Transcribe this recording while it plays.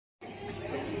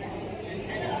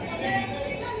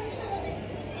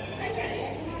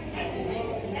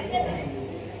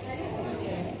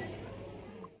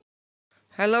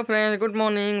Hello friends, good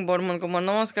morning. बड़ मन को मोर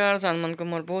नमस्कार, सान मन को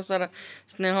मोर बहुत सारा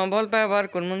स्नेह भल पाइबार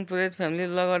कुनमुन पुरोहित फैमिली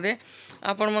ब्लॉग रे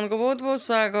आपण मन को बहुत बहुत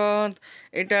स्वागत।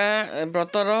 एटा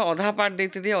व्रतर अधा पार्ट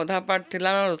देती, अधा पार्ट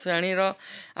थिला रोषाणी रो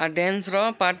आ डांस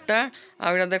रो पार्टटा।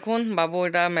 आ एटा देखुन बाबू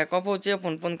एटा मेकअप होचे,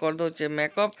 पुन पुन कर दोचे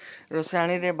मेकअप।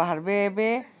 रोषाणी रे बाहरबे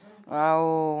एबे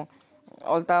आउ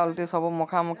अलता अलती सब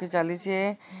मुखामुखी चली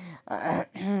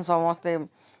समस्ते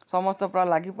समस्त पूरा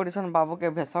लगी पड़न बाबू के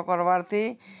भेष करवार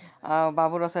थी।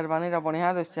 बाबूर शेरवानी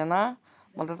बढ़िया दिशे ना,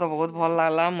 मत तो बहुत भल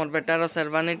लगला। मोर बेटार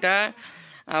शेरवानीटा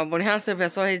बढ़िया से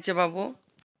भेष हो बाबू।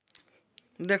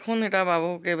 देखुन एटा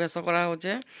बाबू के भेष करा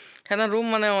होचे। हेना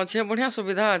रूम माने अच्छे, बढ़िया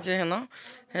सुविधा अच्छे हेन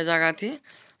हे जगह थी।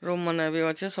 रूम माने भी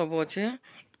अच्छे, सब अच्छे।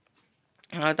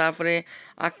 तापरे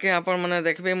आके आपण मैंने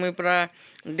देखबे मुई पूरा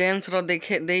डांस रो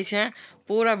देखे देछे,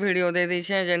 पूरा वीडियो दे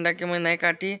देछे जेंडा कि मुई नहीं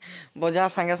काटी बजा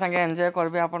संगे संगे एंजॉय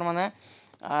करबे आपण मैंने।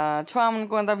 छुआ मन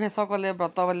को एंता भेष कले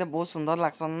व्रत बेले बहुत सुंदर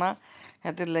लागसन ना,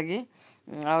 हेतिर लगी।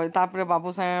 तापरे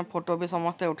बाबू सागे फोटो भी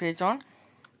समस्ते उठेछन,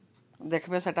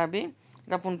 देखबे सेटा भी।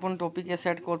 एटा पुन पुन टोपी के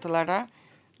सेट करतलाटा,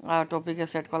 टोपी के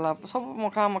सेट कला सब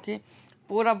मुखामुखी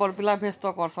पूरा बरपिला भेष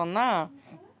तो करसन ना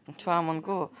छुआ मन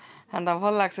को। हेन्ता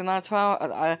भल लागसे ना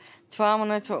छुआ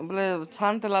मैंने बोले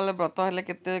शांत लाले व्रत हेले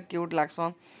केते क्यूट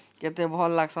लागसन, केते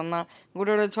भल लागसन ना।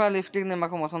 गोटे गोटे छुआ लिपस्टिक नेमा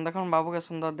को बसन, देखन बाबू के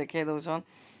सुंदर देखे दौसन।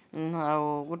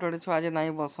 आउ गोटे गोटे छुआ जे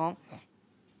नहीं बसन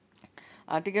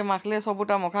टिके माखले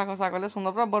सबुटा मखा खसा कले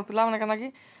सुंदर पूरा बर पिला मैंने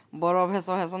कि बर भेष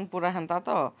हेसन पूरा हेन्ता।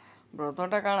 तो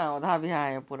व्रतटा काଣା अधा बिहा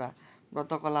है पूरा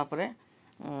व्रत कला परे।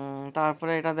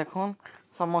 तारपरे एटा देखुन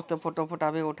समस्ते फोटो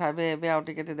फोटा भी उठाबे एबे आउ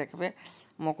टिके देखबे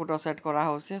मुकुट सेट करा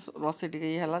होचे। रस्सी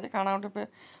टिके ये हला जे काଣା उठे पे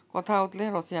कथा होतले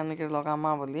रस्सी आनी के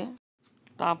लगामा बोली।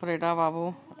 तापरे एटा बाबू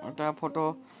एटा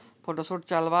फोटो शूट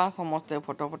चलवा, समस्ते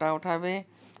फोटो फोटा उठाबे।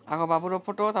 आग बाबूर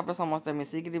फोटो तापरे समस्ते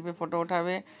मिसिक भी फोटो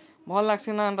उठाबे। भल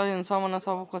लागसी ना एंता जिनस मैंने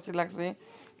सब खुशी लागसी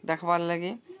देखबार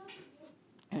लगी।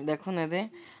 देखुन एदे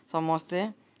समस्ते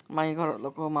माई घर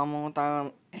लोक मामू ता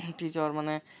टीचर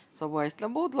मैंने सब आइसले,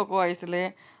 बहुत लोक आइसले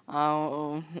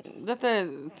जते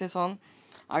थिसन।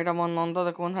 आईटा मोर नंद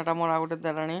देखुन हेटा मोर आगुटे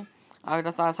देराणी,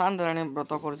 आईटा ता सान देराणी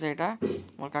व्रत करछे। एटा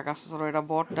मोर काका ससुर एटा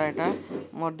बटटा, एटा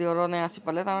मोर दियर नहीं आसी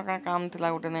पारले, तांकर काम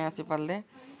थिला गोटे नहीं आसी पारले।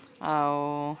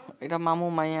 एटा मामू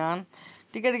माइयान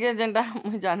टिके टिके जेनटा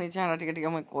मुई जानी छे टिके टिके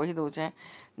मुई कहि दउछे।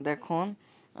 देखुन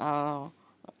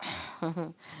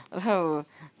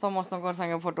समस्त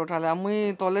संगे फोटो उठाले।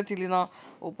 मुई तले थी न,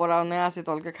 ऊपर आउ नहीं आसी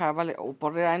तल के खाइबा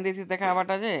ऊपर आनी दी थी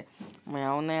खाइबाटा जे मुई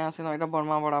आउ नहीं आसी न। एटा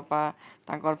बर्मा बड़ापा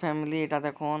तांकर फैमिली एटा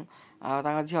देखुन।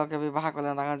 आ झील के भी बाहा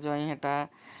कले जई हेटा,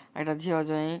 एटा झील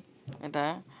जई एटा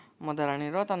मो देराणी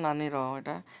रो ता नानी रो।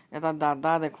 एटा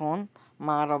दादा देखुन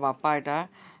माँ रो बापा एटा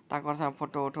तांकर संगे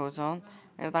फोटो उठौछन।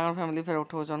 एटा तांकर फैमिली फेर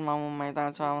उठौछन मामू माई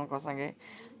तांकर छुआ मन संगे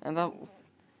एटा।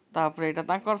 तापरे एटा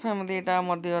तांकर फैमिली एटा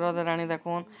मोर दियर देराणी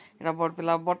देखुन। एटा बड़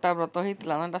पिला बड़टा व्रत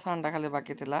होइतिला ना, एटा सानटा खाली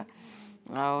बाकी थिला।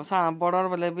 बड़र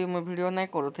बेले भी मुई वीडियो नहीं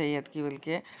करूथी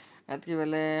एतकी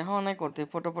बेले हाँ नहीं करती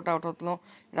फोटो फोटा उठाउतलु।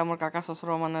 एटा मोर काका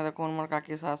ससुर मैंने देखुन, मोर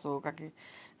काकी सासू काकी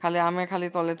खाली आमे खाली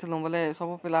तले थिलु बोले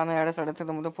सब पिला ने आड़े साड़े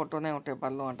थिलु बोले फोटो नहीं उठे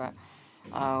पारलु। एटा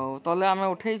तले आमे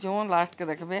उठेइछु लास्ट के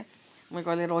देखबे मुई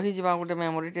कहली रही जा गोटे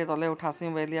मेमोरी टे तले उठासी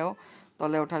बेली आउ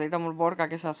तले उठाली। एटा मोर बड़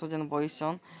काकी सासू जेन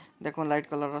बइसन देखुन लाइट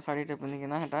कलर शाढ़ी टे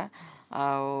पिंधिकिना हेटा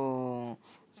आउ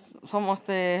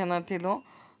समस्ते हेना थिलु।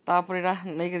 तापर एटा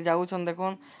नहीं जाऊन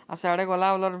देखुन आ सियाड़े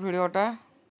गला बेलर भिडियोटा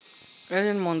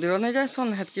ए मंदिर नहीं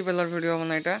जासन हेतकी बेलर भिडियो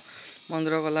मैंने एटा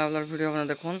मंदिर गला बेलर भिडियो मैंने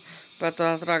देखुन।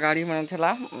 तरा गाड़ी मैंने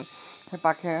थिला हे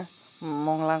पाखे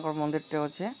मंगला मंदिर टे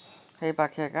अच्छे हे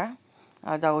पाखे का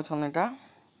जाऊन। एटा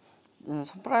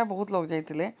प्राय बहुत लोग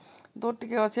जाइए दूर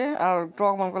टिके अच्छे और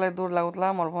ट्रक मन को दूर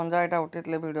लगुला। मोर भंजा एटा उठे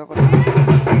वीडियो कर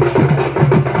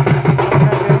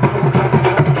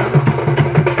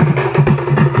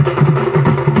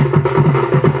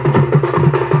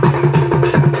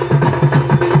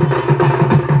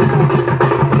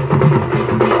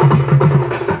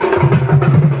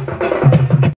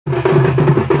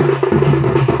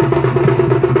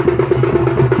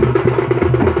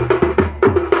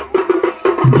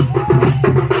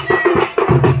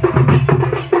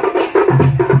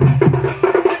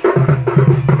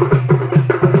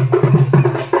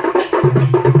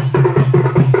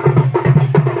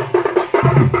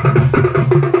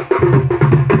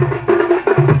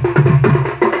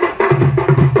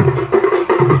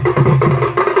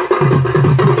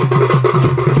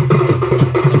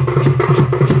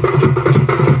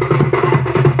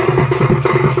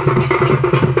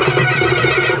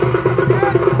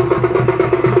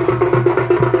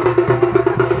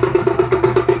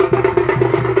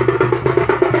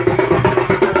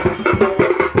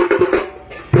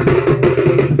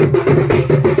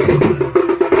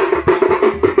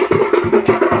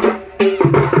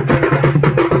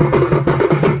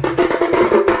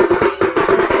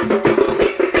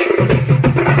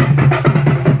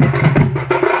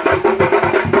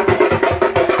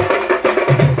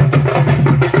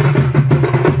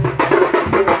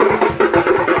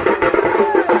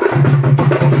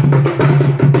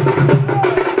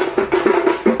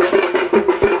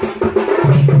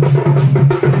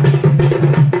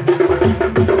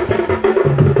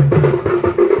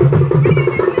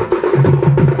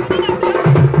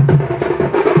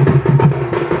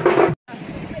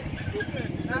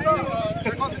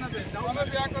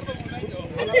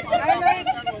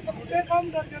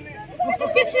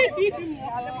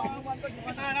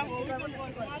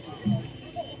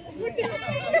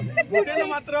गोटे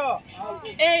मात्र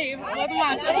ए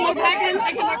बदमाश मोर भाई के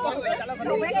देखना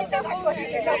करू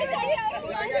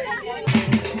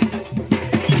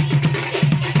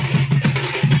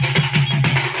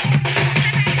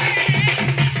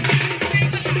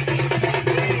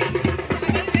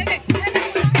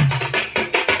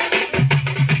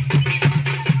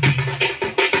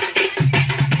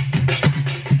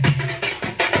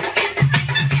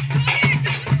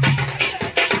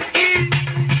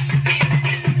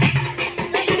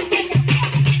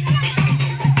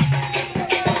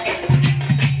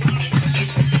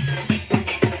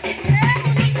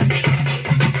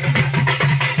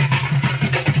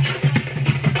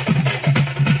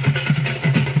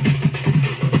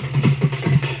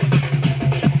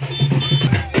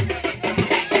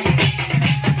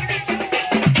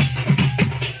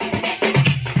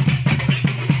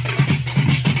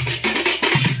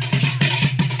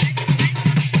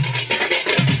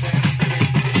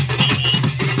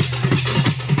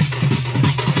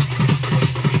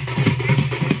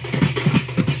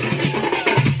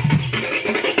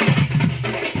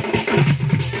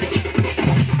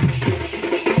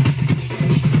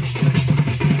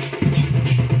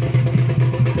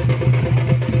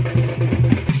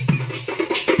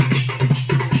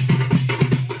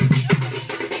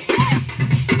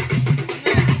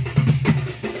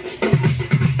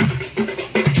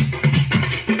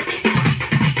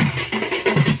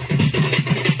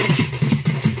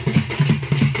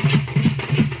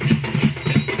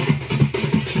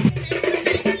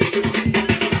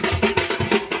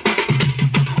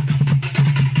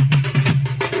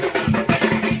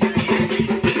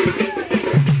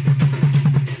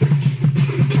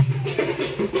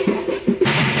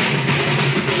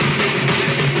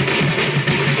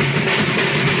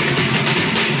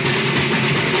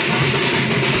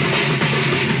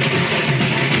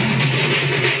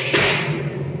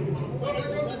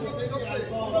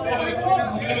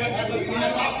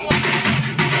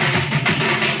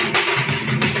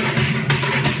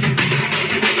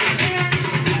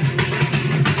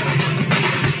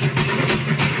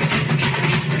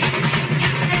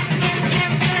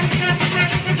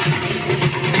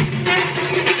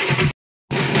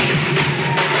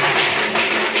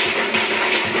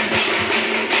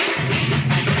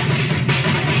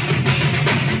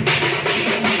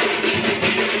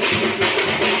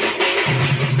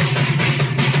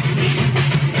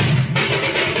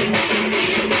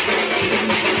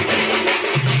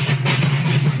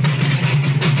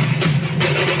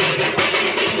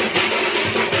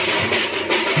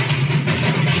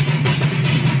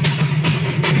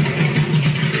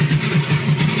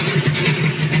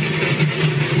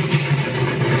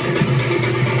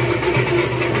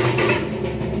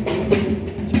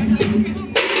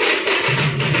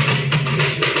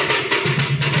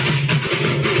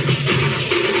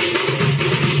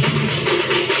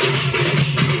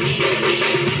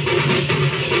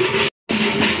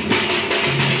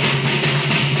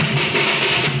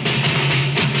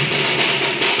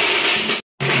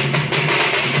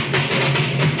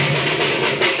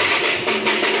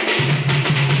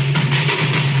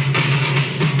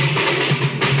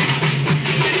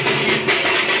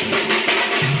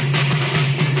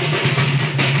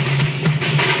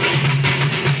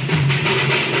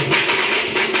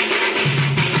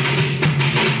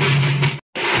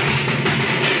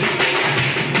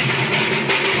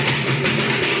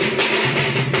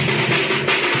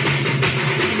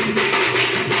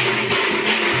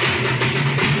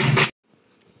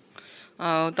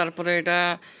तारपरे एटा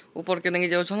ऊपर के नहीं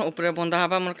जाउछन ऊपर बंधा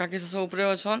हवा मोर काकी सब ऊपर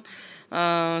अछन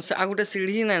से आ गुटे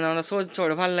सीढ़ी नै ना सो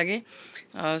चढ़वार लगी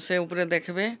से ऊपर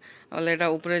देखबे एटा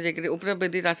ऊपर जेकरी ऊपर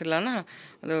बेदी आसिला ना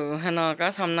हेना का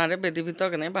सामना रे बेदी भीतर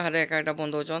के नहीं बाहर एका एटा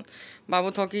बंद होछन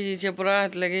बाबू थकी जीछे पूरा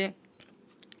लगी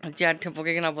चेयर ठे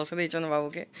पकईकिना बसई देछन बाबू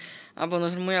के आ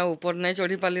बंद मुई आ ऊपर नहीं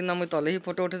चढ़ी पाली ना मुई तले ही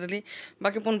फोटो उठेली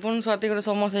बाकी पुन पुन साथी करे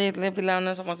समस्या होते पिला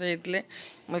समस्या होते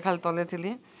मुई खाली तले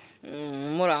थी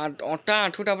मोर अटा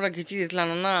आठुटा पूरा घिची देला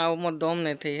ना आ मोर दम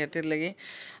नहीं थी हेतिर लगी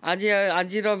आज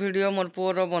वीडियो मोर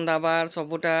पुअर बंधाबार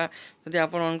सबूटा जदि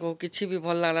आपण को किसी भी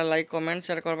भल लगला लाइक कमेंट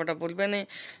शेयर करवाटा भूलबे नहीं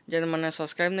जेन मैंने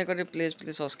सब्सक्राइब नहीं करी प्लीज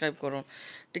प्लीज सब्सक्राइब करो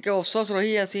टिके अफसोस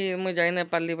रही आसी मुई जाई नहीं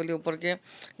पारली बोली ऊपर के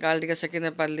गाल टिके सेकी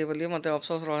नहीं पारली बोली मते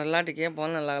अफसोस रहला टिके भल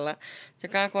नहीं लगला जे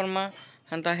का करमा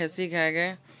हेन्ता हेसी खाए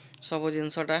गए सब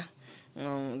जिनसटा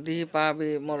दी पा भी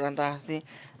मोर एंता हसी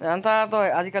एंता तो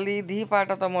आजिकल दी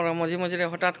पाटा तो मोर मझी मझे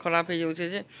हठात खराब हो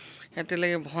जाऊे हेती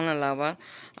लगे भल नहीं लगबार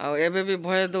आबे भी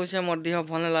भय दौचे मोर देह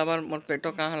भल नहीं लगबार मोर पेट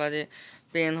कहाँ जे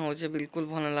पेन हो बिल्कुल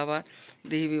भल नहीं लगबार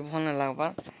दी भी भल नहीं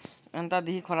लगबार एंता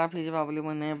दी खराब हो जावा बोली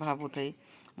मुझे नहीं भावुथई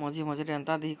मझी मझे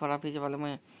एंता दी खराब हो जावा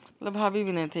मुझे ବୋଲେ ଭାବି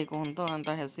ବି ନାଇଁ ଥେଇ କହନ୍ ତ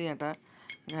ଏନ୍ତା ହେସି ଏଟା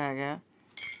ଘା ଘା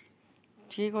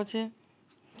ଠିକ୍ ଅଛେ।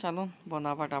 ଚାଲୁନ୍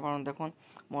ବନାବାଟା ଆପଣ ଦେଖୁନ୍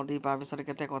ମୋ ଦି ପା ବିଷୟରେ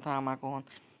କେତେ କଥା ଆମା କହନ୍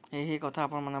ଏହି କଥା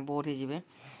ଆପଣମାନେ ବୋର୍ ହେଇଯିବେ।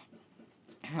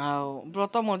 ଆଉ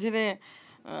ବ୍ରତ ମଝିରେ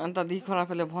ଏନ୍ତା ଦିହ ଖରାପ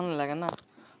ହେଲେ ଭଲ୍ ନାଇଁ ଲାଗେ ନା।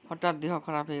 ହଠାତ୍ ଦେହ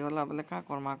ଖରାପ ହେଇଗଲା ବୋଲେ କାଁ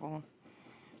କର୍ମା କହୁନ୍।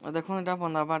 ଦେଖୁନ୍ ଏଇଟା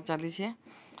ବନାବାର୍ ଚାଲିଛେ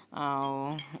ଆଉ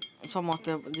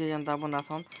ସମସ୍ତେ ଯିଏ ଯେନ୍ତା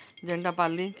ବନାସନ୍ ଯେନ୍ଟା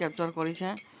ପାରିଲି କ୍ୟାପଚର୍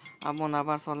କରିଛେଁ ଆଉ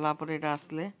ବନାବାର୍ ସରିଲା ପରେ ଏଇଟା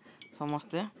ଆସିଲେ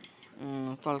ସମସ୍ତେ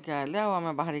ତଲ୍କେ ଆଇଲେ ଆଉ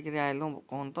ଆମେ ବାହାରିକିରି ଆଇଲୁ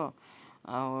କହୁନ୍ ତ।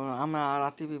 ଆଉ ଆମେ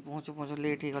ରାତି ବି ପହଞ୍ଚୁ ପହଞ୍ଚୁ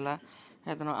ଲେଟ୍ ହେଇଗଲା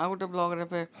ହେଦିନ। ଆଉ ଗୋଟେ ବ୍ଲଗ୍ରେ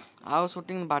ଫେର୍ ଆଉ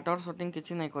ସୁଟିଂ ବାଟର୍ ସୁଟିଂ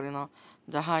କିଛି ନାଇଁ କରିନ,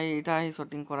 ଯାହା ଏଇଟା ହିଁ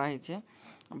ସୁଟିଂ କରାହେଇଛେ।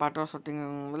 ବାଟର୍ ସୁଟିଂ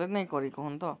ବୋଲେ ନାଇଁ କରି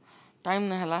କହୁନ୍ ତ ଟାଇମ୍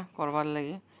ନାଇଁ ହେଲା କର୍ବାର୍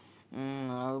ଲାଗି।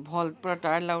 ଆଉ ଭଲ୍ ପୁରା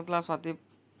ଟାୟାର୍ଡ଼ ଲାଗୁଥିଲା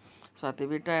ସ୍ୱାତି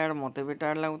ବି ଟାୟାର୍ଡ଼ ମତେ ବି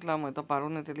ଟାୟାର୍ଡ଼ ଲାଗୁଥିଲା ମୁଇଁ ତ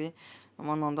ପାରୁନଥିଲି।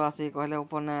 ମୋ ନନ୍ଦ ଆସିକି କହିଲେ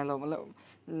ଉପର୍ ନାଇଁ ଆଇଲ ବୋଲେ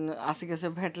ଆସିକି ସେ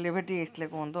ଭେଟି ଯାଇଥିଲେ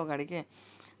କହୁନ୍ ତ ଗାଡ଼ିକେ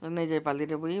ନେଇ ଯାଇ ପାରିଲି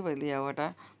ରେ ବୁଇ ବଇଲି। ଆଉ ଏଟା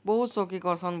ବହୁତ୍ ସୌକି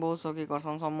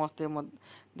କର୍ସନ୍ ସମସ୍ତେ ମୋ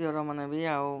ଦିଅରମାନେ ବି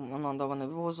ଆଉ ମୋ ନନ୍ଦମାନେ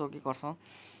ବି ବହୁତ୍ ସୌକି କର୍ସନ୍।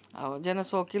 ଆଉ ଯେନେ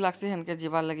ସୌକି ଲାଗ୍ସି ହେନ୍କେ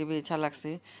ଯିବାର୍ ଲାଗି ବି ଇଚ୍ଛା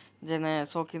ଲାଗ୍ସି, ଯେନେ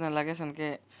ସୌକି ନାଇଁ ଲାଗେ ସେନ୍କେ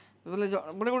ବୋଲେ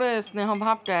ଗୋଟେ ସ୍ନେହ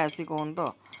ଭାବ୍ଟା ଆଏସି କହୁନ୍ ତ।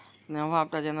 ସ୍ନେହ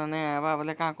ଭାବ୍ଟା ଯେନେ ନାଇଁ ଆଏବା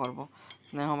ବୋଲେ କାଁ କର୍ବ,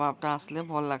 ସ୍ନେହ ଭାବ୍ଟା ଆସ୍ଲେ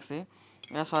ଭଲ୍ ଲାଗ୍ସି।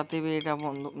 ସ୍ୱାତି ବି ଏଇଟା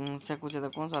ସେକୁଛେ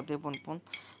ଦେଖୁନ୍ ସ୍ୱାତି ପୁନ୍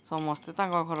ସମସ୍ତେ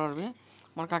ତାଙ୍କ ଘରର ବି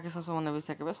ମୋର୍ କାକି ଶାଶୁମାନେ ବି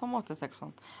ସେକ୍ବେ ସମସ୍ତେ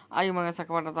ସେକ୍ସନ୍। ଆଈମାନେ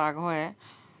ସେକ୍ବାଟା ତ ଆଗ ଏ।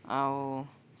 ଆଉ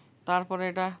ତାର୍ ପରେ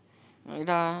ଇଟା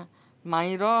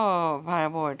ମାଇଁର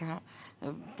ଭାଏବ, ଏଟା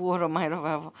ପୁଅର ମାଇଁର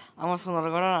ଭାଏବ ଆମର୍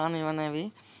ସୁନ୍ଦରଗଡ଼ ଆନିମାନେ ବି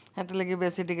ହେଥିର୍ଲାଗି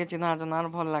ବେଶୀ ଟିକେ ଚିହ୍ନାର୍ ଜନାର୍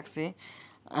ଭଲ୍ ଲାଗ୍ସି।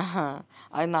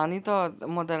 ଆଉ ନାନୀ ତ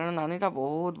ମୋ ଦେରାଣୀ ନାନୀଟା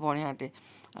ବହୁତ୍ ବଢ଼ିଆଁଟେ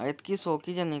ଆଉ ଏତ୍କି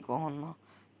ସୌକି ଯେ ନି କହନ୍ ନ।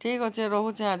 ଠିକ୍ ଅଛେ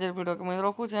ରହୁଛେଁ ଆଜିର୍ ଭିଡ଼ିଓକେ ମୁଇଁ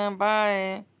ରଖୁଛେଁ ବାଏ।